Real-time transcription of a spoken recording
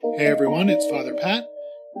Hey everyone, it's Father Pat,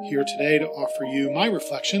 here today to offer you my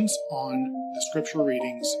reflections on the scripture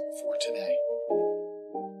readings for today.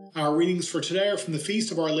 Our readings for today are from the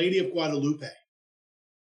Feast of Our Lady of Guadalupe,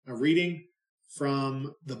 a reading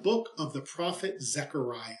from the book of the prophet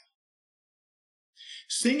Zechariah.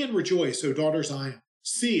 Sing and rejoice, O daughter Zion.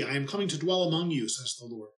 See, I am coming to dwell among you, says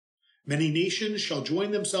the Lord. Many nations shall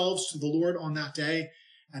join themselves to the Lord on that day,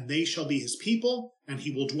 and they shall be his people, and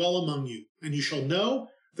he will dwell among you. And you shall know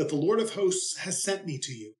that the Lord of hosts has sent me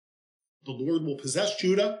to you. The Lord will possess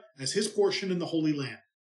Judah as his portion in the Holy Land,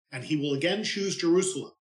 and he will again choose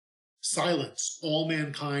Jerusalem. Silence all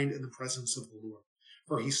mankind in the presence of the Lord,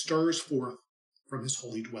 for he stirs forth from his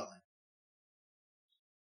holy dwelling.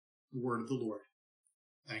 The word of the Lord.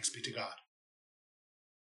 Thanks be to God.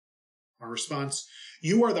 Our response: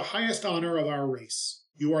 you are the highest honor of our race.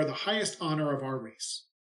 You are the highest honor of our race.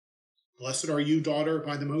 Blessed are you, daughter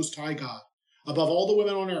by the Most High God, above all the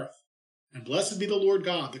women on earth, and blessed be the Lord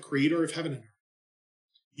God, the creator of heaven and earth.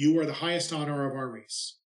 You are the highest honor of our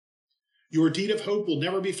race. Your deed of hope will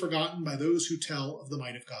never be forgotten by those who tell of the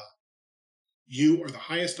might of God. You are the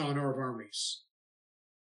highest honor of our race.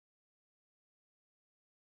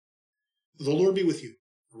 The Lord be with you.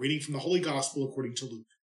 A reading from the Holy Gospel according to Luke.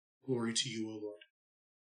 Glory to you, O Lord.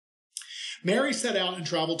 Mary set out and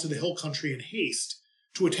traveled to the hill country in haste,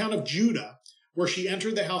 to a town of Judah, where she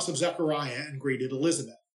entered the house of Zechariah and greeted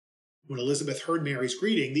Elizabeth. When Elizabeth heard Mary's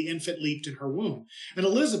greeting, the infant leaped in her womb, and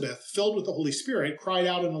Elizabeth, filled with the Holy Spirit, cried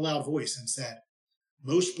out in a loud voice and said,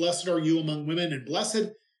 Most blessed are you among women, and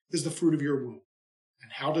blessed is the fruit of your womb.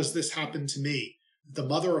 And how does this happen to me, that the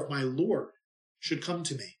mother of my Lord should come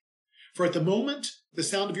to me? For at the moment the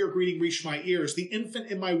sound of your greeting reached my ears, the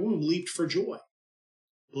infant in my womb leaped for joy.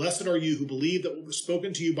 Blessed are you who believe that what was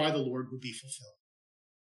spoken to you by the Lord would be fulfilled.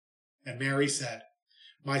 And Mary said,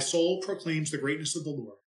 My soul proclaims the greatness of the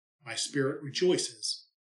Lord. My spirit rejoices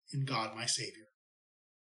in God my Savior.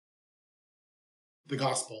 The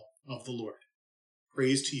Gospel of the Lord.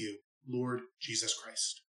 Praise to you, Lord Jesus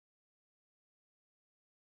Christ.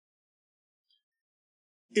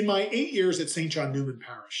 In my 8 years at St. John Newman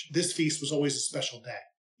Parish, this feast was always a special day,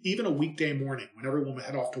 even a weekday morning when everyone would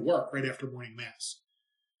head off to work right after morning Mass.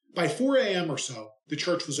 By 4 a.m. or so, the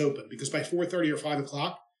church was open, because by 4:30 or 5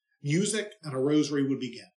 o'clock, music and a rosary would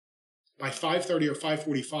begin. By 5:30 or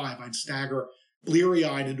 5:45, I'd stagger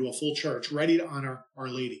bleary-eyed into a full church, ready to honor Our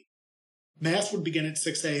Lady. Mass would begin at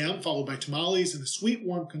 6 a.m., followed by tamales and a sweet,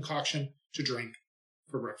 warm concoction to drink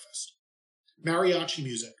for breakfast. Mariachi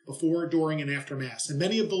music before, during, and after Mass, and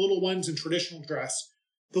many of the little ones in traditional dress,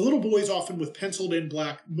 the little boys often with penciled-in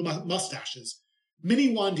black mustaches,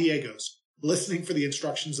 mini Juan Diegos, listening for the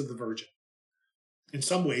instructions of the Virgin. In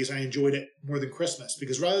some ways, I enjoyed it more than Christmas,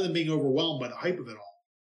 because rather than being overwhelmed by the hype of it all,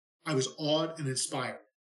 I was awed and inspired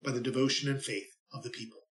by the devotion and faith of the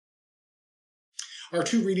people. Our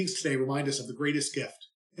two readings today remind us of the greatest gift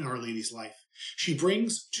in Our Lady's life. She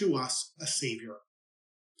brings to us a Savior.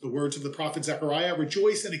 The words of the prophet Zechariah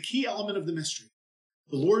rejoice in a key element of the mystery.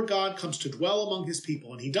 The Lord God comes to dwell among his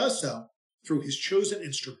people, and he does so through his chosen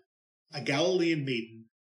instrument, a Galilean maiden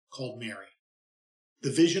called Mary. The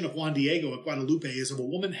vision of Juan Diego at Guadalupe is of a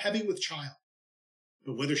woman heavy with child.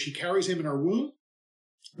 But whether she carries him in her womb,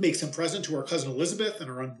 makes him present to her cousin Elizabeth and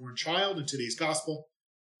her unborn child in today's gospel,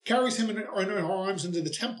 carries him in her arms into the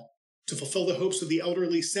temple to fulfill the hopes of the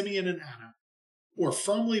elderly Simeon and Anna, or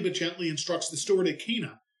firmly but gently instructs the steward at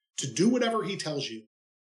Cana to do whatever he tells you,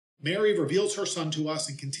 Mary reveals her son to us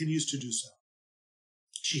and continues to do so.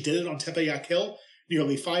 She did it on Tepeyac Hill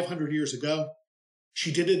nearly 500 years ago.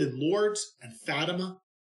 She did it in Lourdes and Fatima,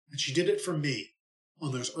 and she did it for me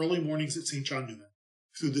on those early mornings at St. John Newman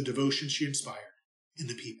through the devotion she inspired in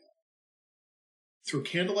the people. Through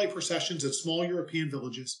candlelight processions at small European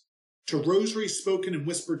villages, to rosaries spoken in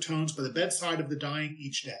whispered tones by the bedside of the dying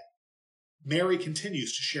each day, Mary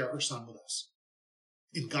continues to share her son with us.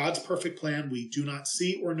 In God's perfect plan, we do not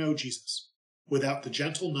see or know Jesus without the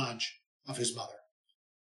gentle nudge of his mother.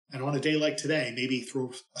 And on a day like today, maybe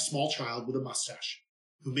through a small child with a mustache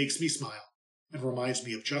who makes me smile and reminds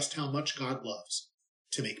me of just how much God loves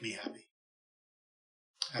to make me happy.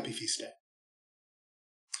 Happy feast day.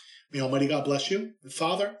 May Almighty God bless you, the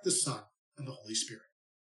Father, the Son, and the Holy Spirit.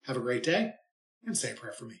 Have a great day, and say a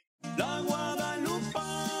prayer for me.